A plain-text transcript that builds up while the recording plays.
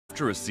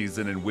After a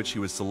season in which he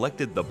was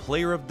selected the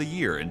Player of the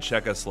Year in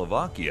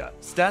Czechoslovakia,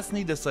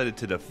 Stastny decided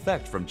to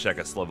defect from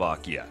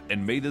Czechoslovakia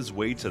and made his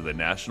way to the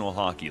National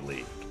Hockey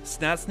League.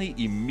 Stastny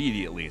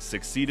immediately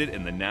succeeded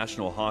in the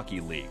National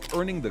Hockey League,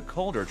 earning the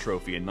Calder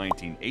Trophy in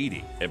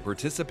 1980 and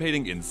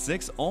participating in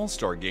 6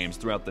 All-Star games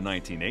throughout the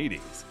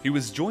 1980s. He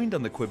was joined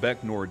on the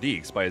Quebec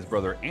Nordiques by his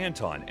brother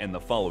Anton, and the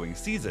following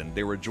season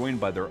they were joined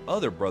by their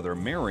other brother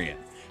Marian.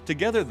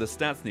 Together, the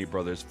Stastny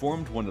brothers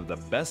formed one of the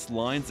best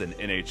lines in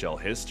NHL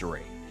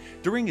history.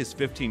 During his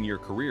 15-year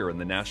career in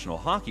the National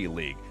Hockey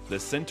League, the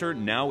center,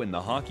 now in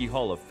the Hockey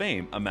Hall of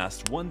Fame,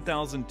 amassed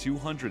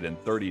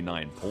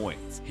 1,239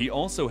 points. He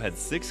also had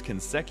 6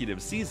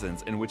 consecutive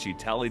seasons in which he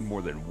tallied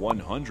more than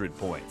 100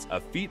 points, a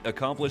feat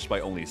accomplished by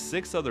only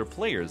 6 other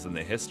players in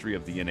the history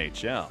of the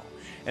NHL.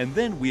 And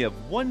then we have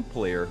one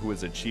player who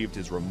has achieved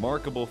his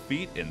remarkable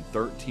feat in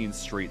 13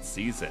 straight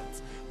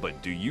seasons. But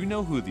do you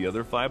know who the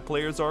other 5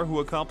 players are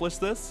who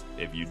accomplished this?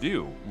 If you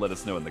do, let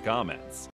us know in the comments.